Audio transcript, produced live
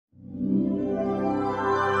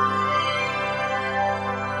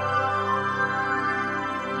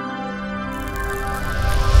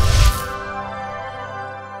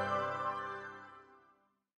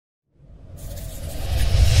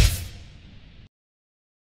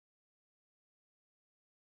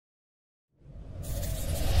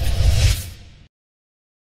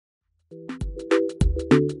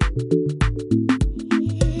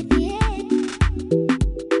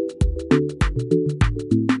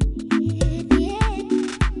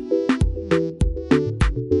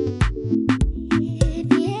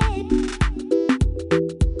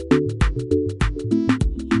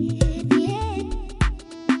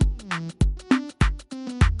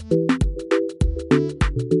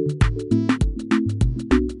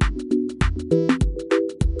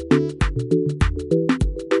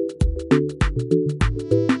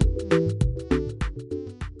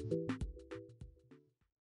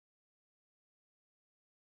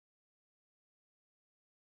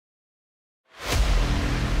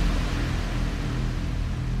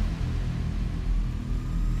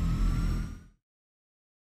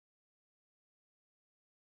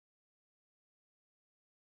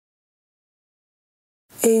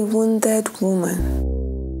A wounded woman.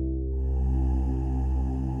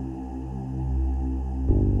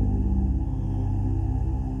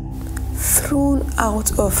 Thrown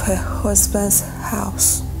out of her husband's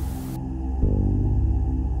house.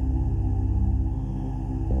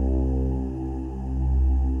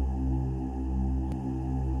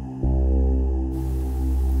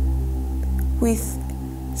 With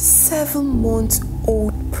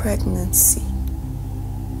 7-month-old pregnancy.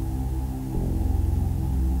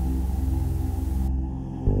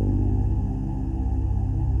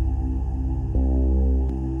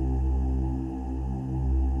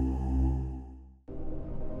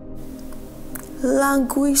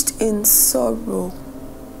 Languished in sorrow.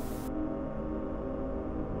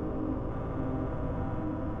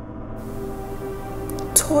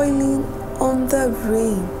 Toiling under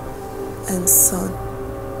rain and sun.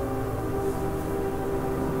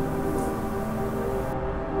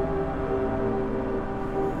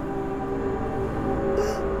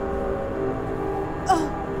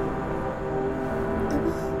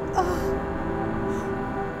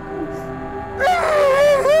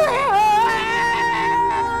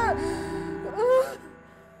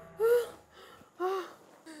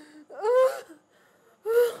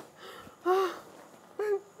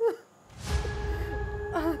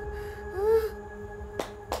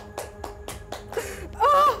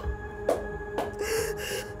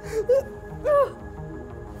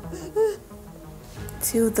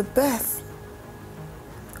 Till the birth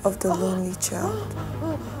of the lonely child.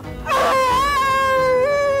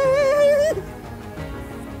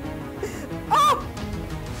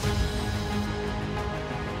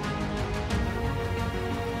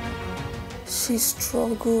 She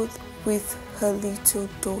struggled with her little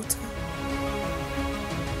daughter.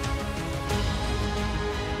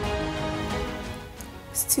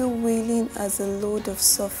 Still wailing as a load of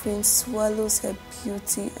suffering swallows her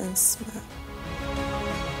beauty and smile.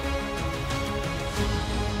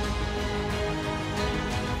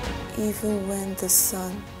 Even when the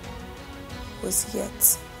sun was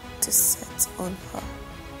yet to set on her.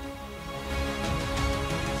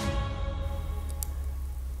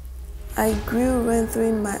 I grew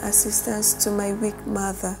rendering my assistance to my weak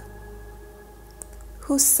mother,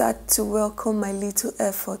 who sat to welcome my little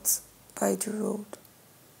efforts by the road.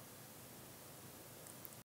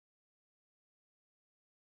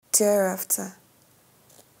 Thereafter,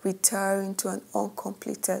 retiring to an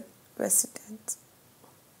uncompleted residence.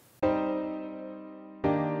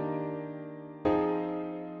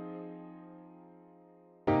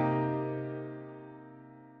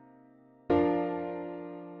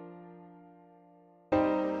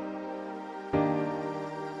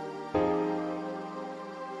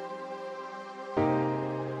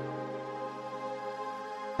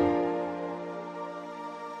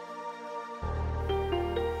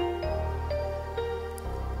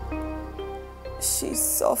 She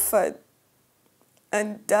suffered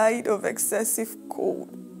and died of excessive cold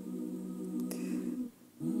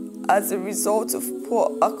as a result of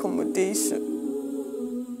poor accommodation.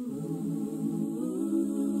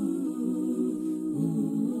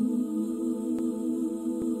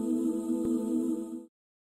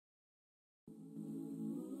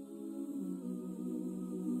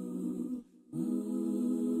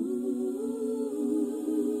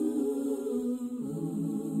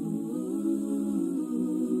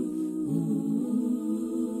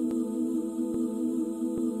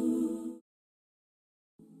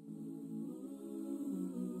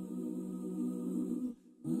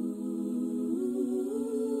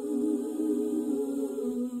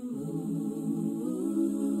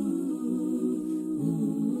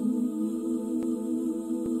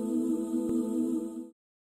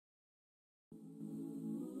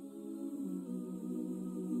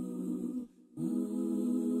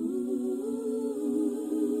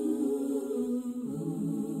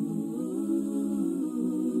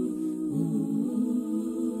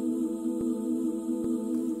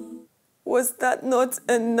 Was that not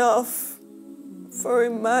enough for a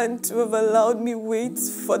man to have allowed me wait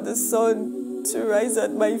for the sun to rise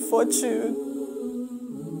at my fortune?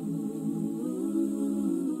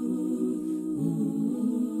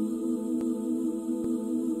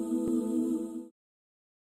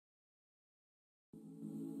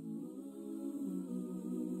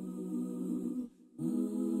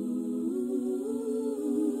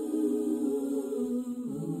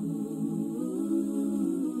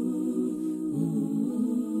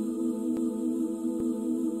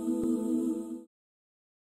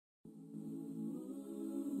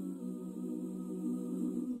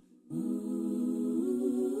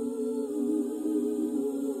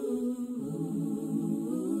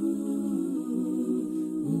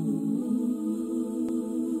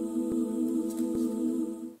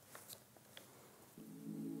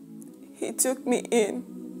 took me in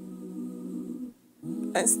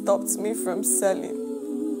and stopped me from selling.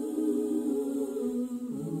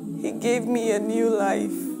 He gave me a new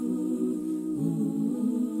life,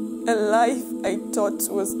 a life I thought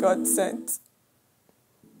was God-sent,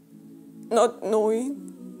 not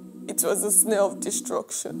knowing it was a snare of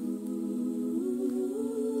destruction.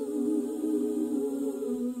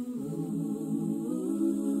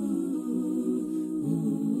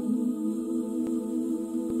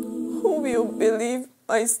 Who will believe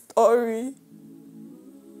my story?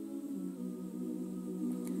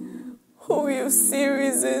 Who will see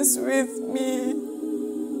reasons with me?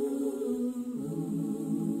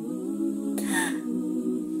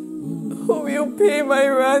 Who will pay my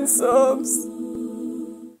ransoms?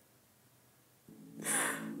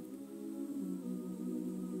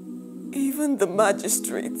 Even the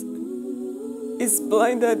magistrate is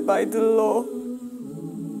blinded by the law.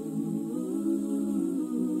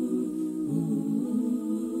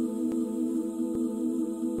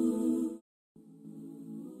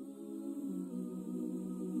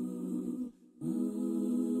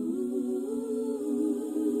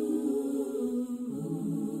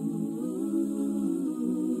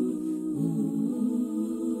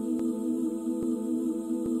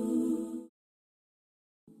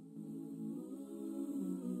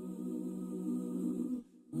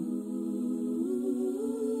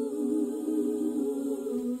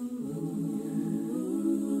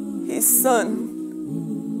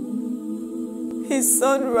 His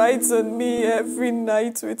son rides on me every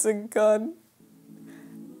night with a gun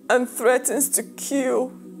and threatens to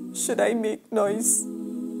kill should I make noise.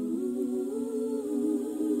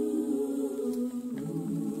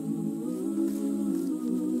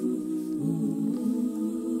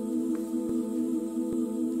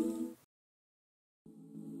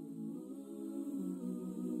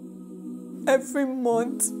 Every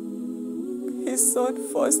month, his son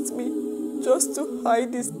forced me just to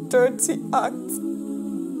hide his dirty act.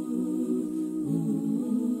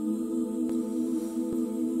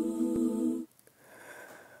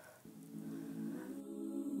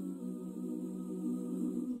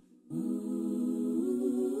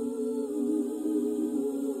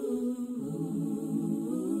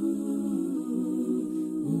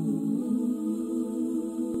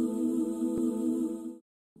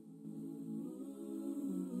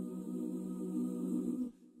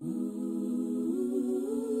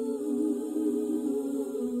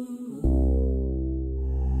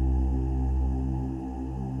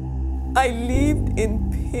 I lived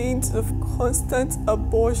in pains of constant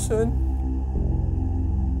abortion.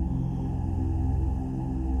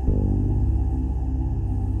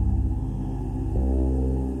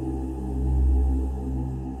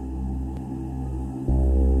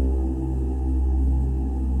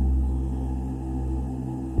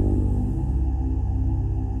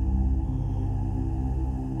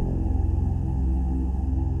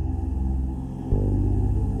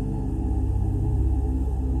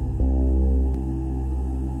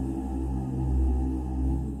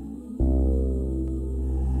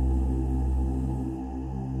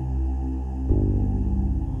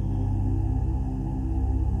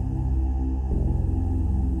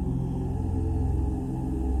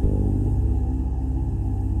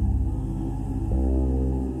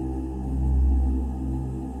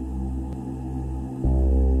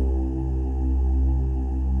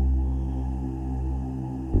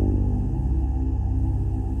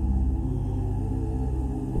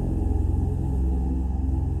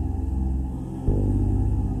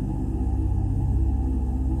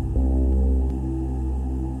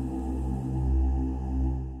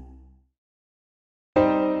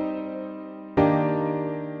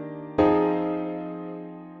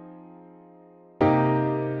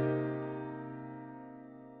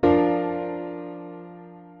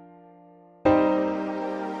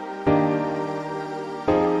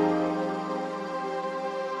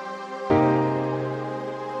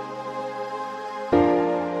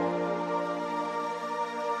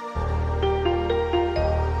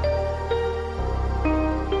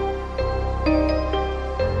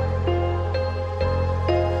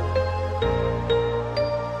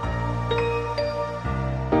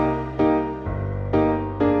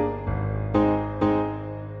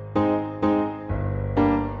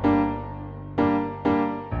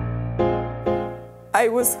 I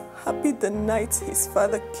was happy the night his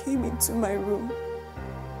father came into my room.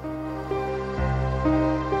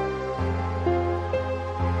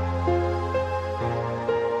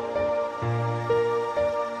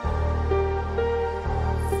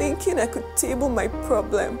 Thinking I could table my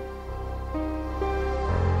problem.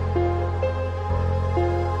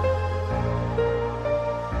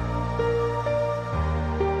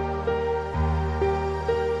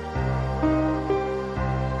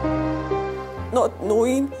 not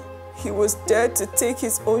knowing he was there to take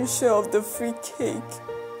his own share of the free cake.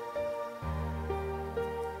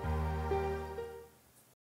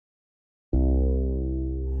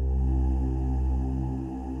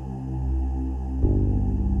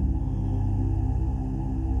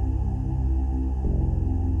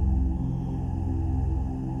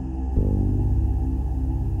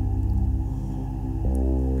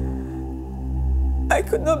 I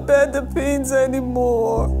could not bear the pains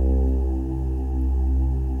anymore.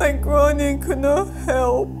 My groaning could not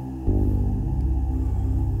help.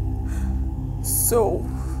 So,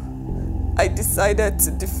 I decided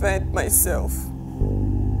to defend myself.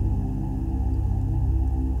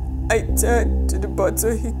 I turned to the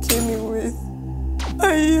bottle he came in with.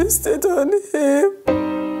 I used it on him.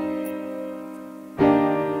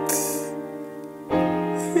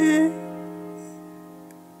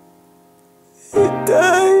 He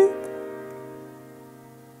died.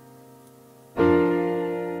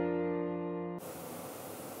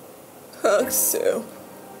 Axel.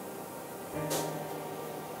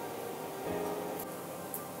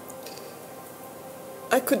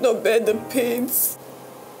 I could not bear the pains.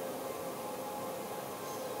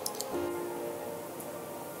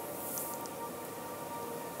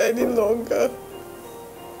 Any longer.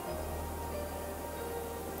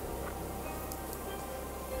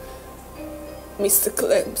 Mr.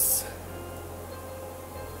 Clems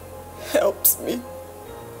helped me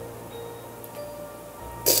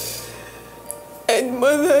and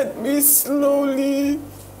mothered me slowly.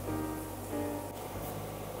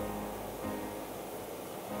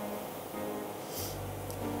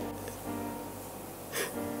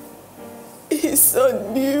 His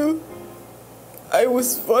son knew I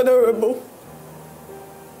was vulnerable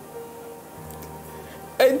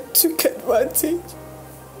and took advantage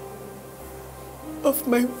of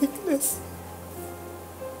my weakness.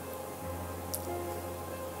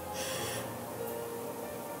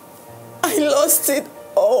 I lost it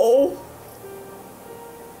all.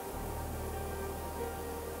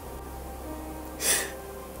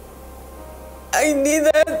 I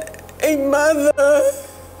needed a mother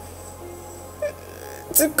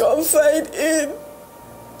to confide in.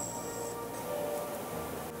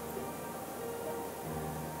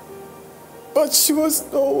 But she was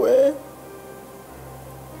nowhere.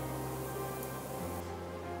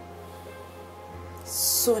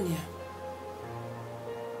 Sonia,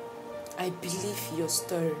 I believe your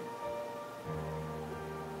story.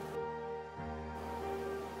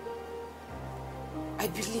 I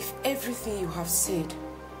believe everything you have said.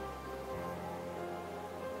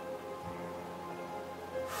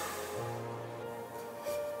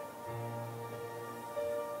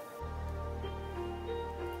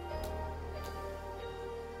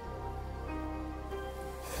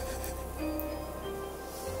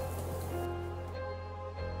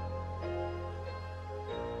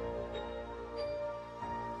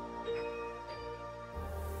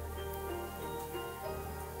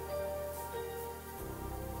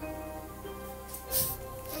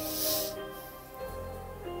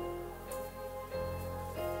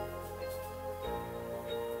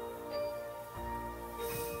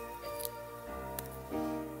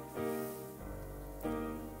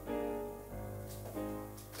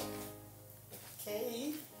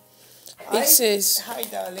 It says, Hi,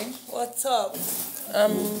 darling. what's up?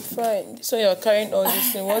 I'm fine. So you're carrying all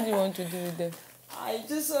this thing. What do you want to do with them? I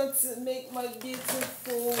just want to make my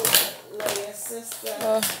beautiful like your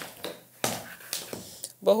sister.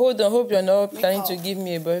 But hold on, hope you're not planning to give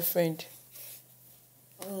me a boyfriend.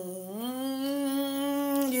 You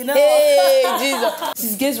know. Hey,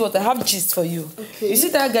 Jesus. Guess what? I have gist for you. Okay. You see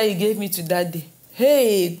that guy you gave me to that day?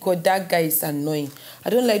 Hey, God, that guy is annoying. I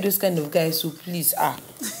don't like those kind of guys, so please,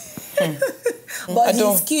 But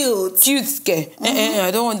he's cute. Cute, girl. I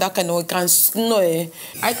don't want that kind of can snore. I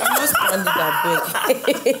cannot stand it,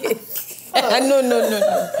 I beg.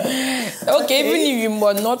 No. Okay, even if you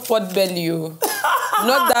must not pot belly, you.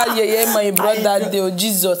 Not that my brother, oh,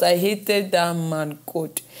 Jesus, I hated that man,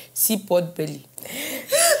 God. See pot belly.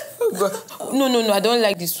 No, I don't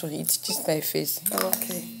like this one. It's just my face.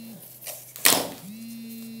 Okay.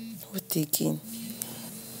 What taking?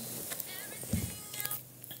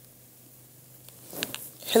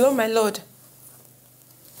 Hello, my lord.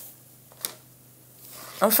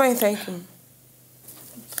 I'm fine, thank you.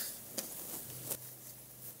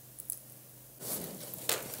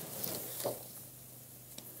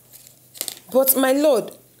 But, my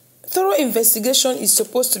lord, thorough investigation is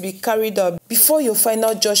supposed to be carried out before your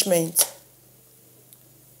final judgment.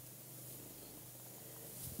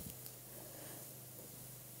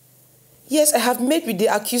 Yes, I have met with the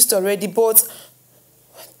accused already, but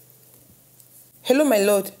Hello, my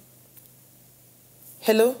lord.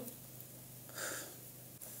 Hello?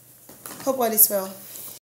 Hope all is well.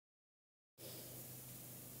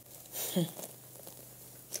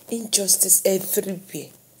 Injustice everywhere.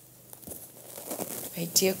 My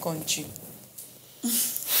dear country.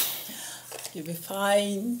 You'll be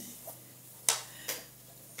fine.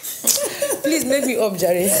 Please make me up,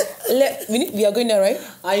 Jerry. We are going there, right?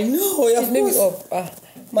 I know. Please make me up.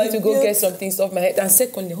 I need to go dear. get some things off my head. And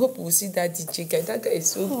secondly, hope we'll see that DJ guy. That guy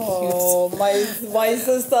is so cute. Oh, my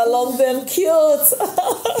sister loves them cute.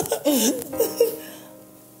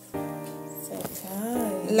 So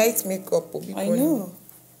kind. Light makeup. I know.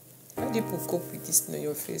 How do people cope with this on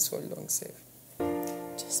your face for long, sef?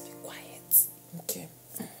 Just be quiet. Okay.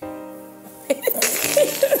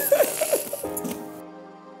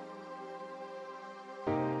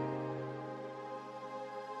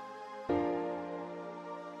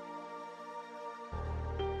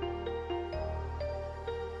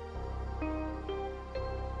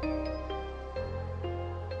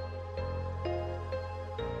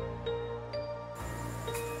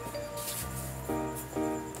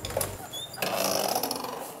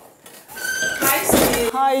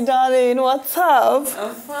 Hi, darling. What's up?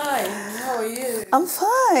 I'm fine. How are you? I'm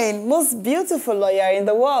fine. Most beautiful lawyer in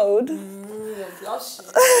the world. You're blushing.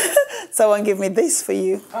 Someone give me this for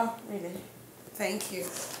you. Oh, really? Thank you.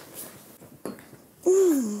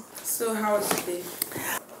 So, how was your day?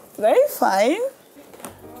 Very fine.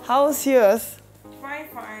 How's yours?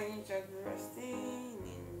 Fine. Just resting.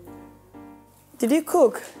 Did you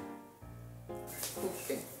cook?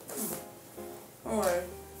 Okay. Don't worry.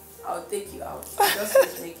 I'll take you out. Just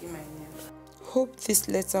finish making my meal. Hope this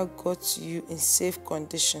letter got to you in safe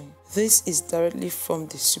condition. This is directly from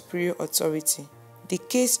the superior authority. The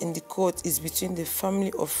case in the court is between the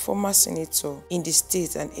family of former senator in the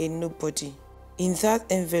state and a nobody. In that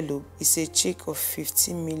envelope is a check of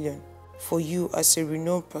 15 million for you as a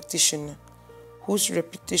renowned practitioner whose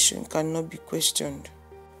reputation cannot be questioned.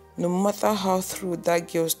 No matter how true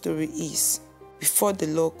that girl's story is, before the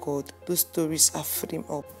law court, those stories are framed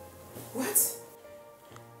up. What?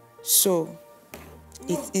 So,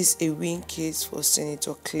 it is a win case for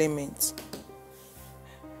Senator Clement.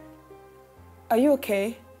 Are you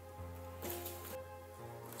okay?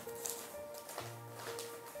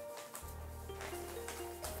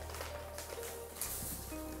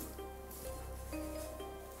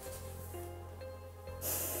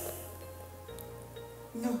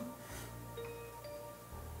 No.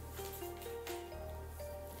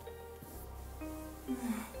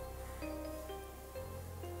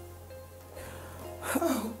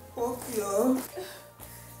 Oh, okay.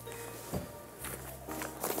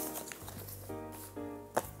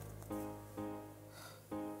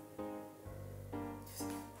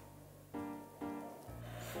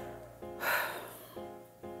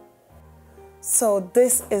 So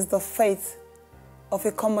this is the fate of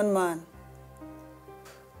a common man.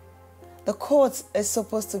 The court is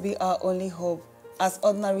supposed to be our only hope as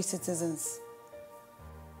ordinary citizens.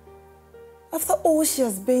 After all she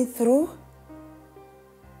has been through,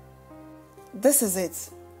 this is it.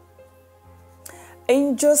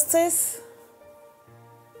 Injustice.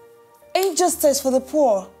 Injustice for the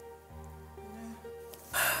poor.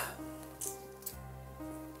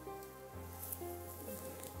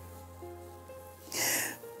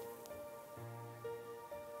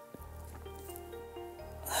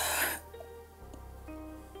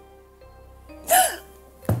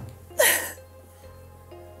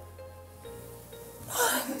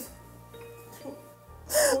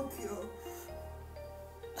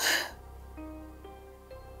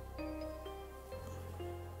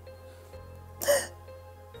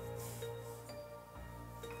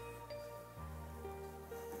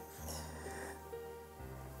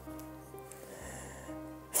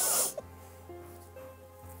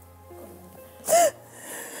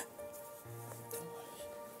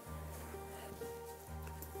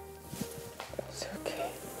 It's okay.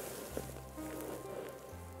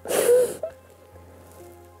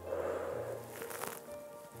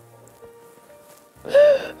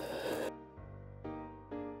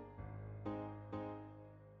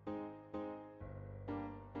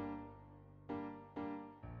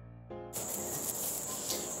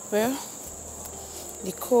 Well,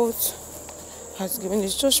 the court has given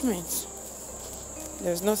its judgment.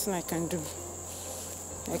 There's nothing I can do.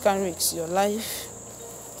 I can't risk your life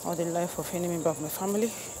or the life of any member of my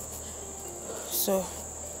family. So,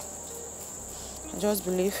 I just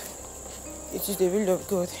believe it is the will of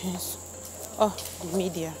God. Hence, the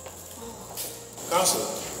media. Counsel,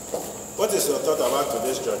 what is your thought about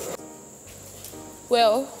today's judgment?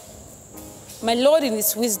 Well, my Lord in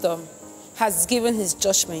his wisdom has given his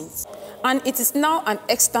judgment, and it is now an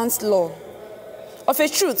extant law. Of a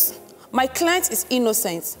truth, my client is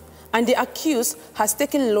innocent, and the accused has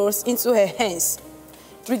taken laws into her hands.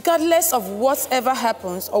 Regardless of whatever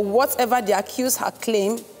happens or whatever the accused has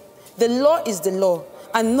claimed, the law is the law,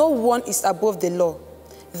 and no one is above the law.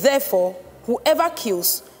 Therefore, whoever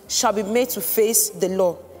kills shall be made to face the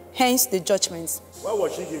law, hence the judgment. Why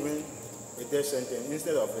was she given a death sentence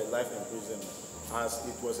instead of a life imprisonment, as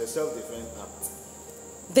it was a self-defense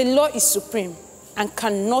act? The law is supreme and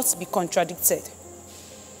cannot be contradicted.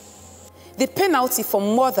 The penalty for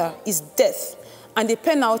murder is death, and the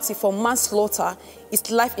penalty for manslaughter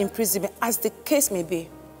is life imprisonment, as the case may be.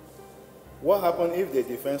 What happens if the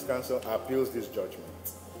defense counsel appeals this judgment?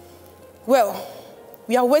 Well,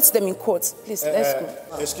 we await them in court. Please, let's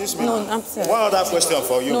go. Excuse me. No, I'm sorry. One other question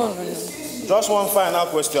for you. No. Just one final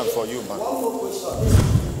question for you, man. One more question.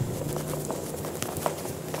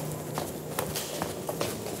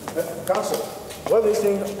 Counsel, what do you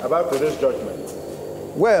think about today's judgment?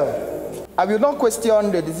 Well, I will not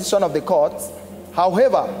question the decision of the court.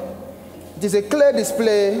 However, it is a clear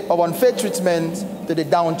display of unfair treatment to the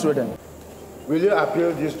downtrodden. Will you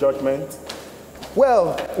appeal this judgment?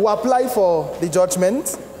 Well, we'll apply for the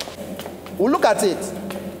judgment. We'll look at it.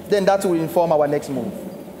 Then that will inform our next move.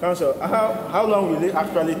 Counsel, how long will it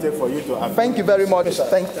actually take for you to appeal? Thank you very much. Sir.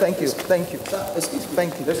 Thank you. Thank you. Excuse me.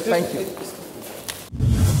 Thank you. Thank you.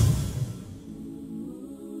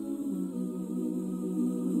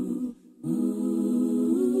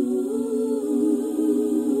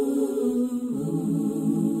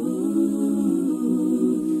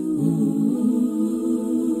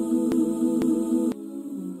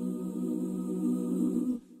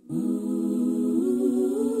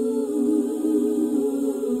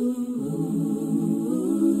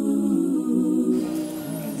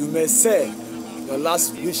 May say your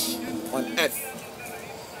last wish on earth.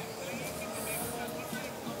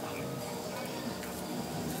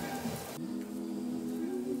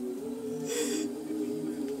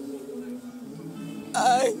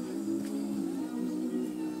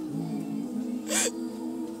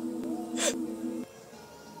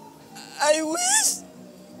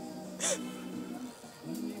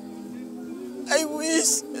 I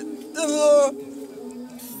wish the Lord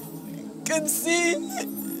can see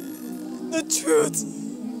the truth,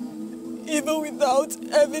 even without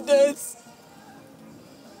evidence.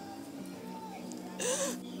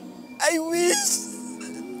 I wish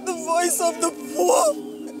the voice of the poor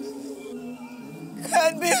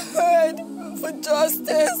can be heard for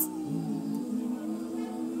justice.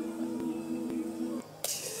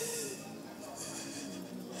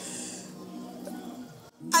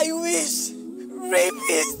 I wish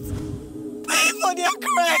rapists pay for their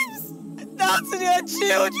crimes down to their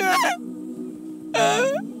children.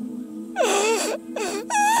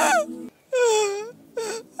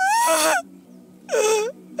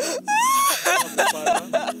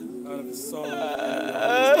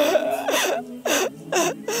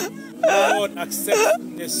 Lord,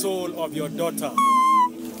 accept the soul of your daughter.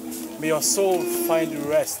 May your soul find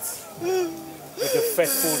rest with the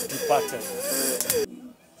faithful departed.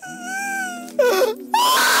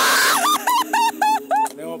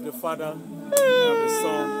 In the name of the Father, and of the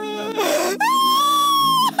Son, and of the Holy Spirit.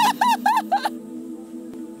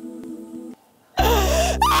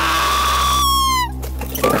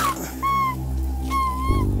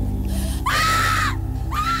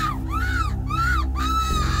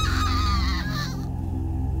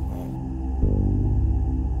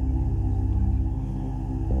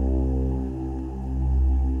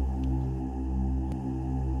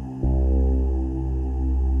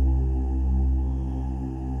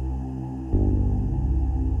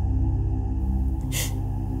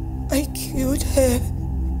 I killed her.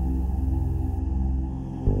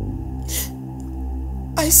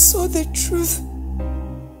 I saw the truth.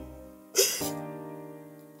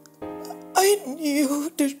 I knew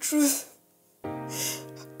the truth.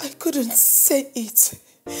 I couldn't say it.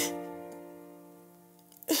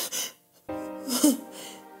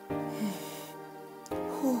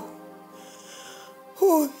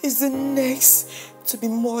 Who is the next to be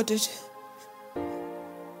murdered?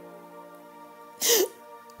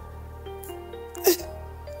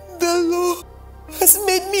 The law has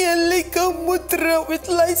made me a legal mudra with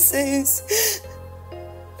license.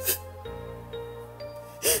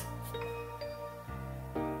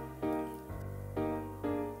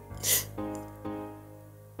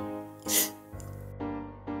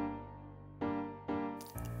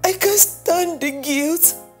 I can't stand the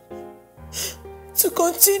guilt to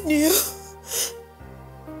continue.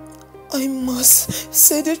 I must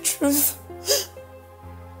say the truth.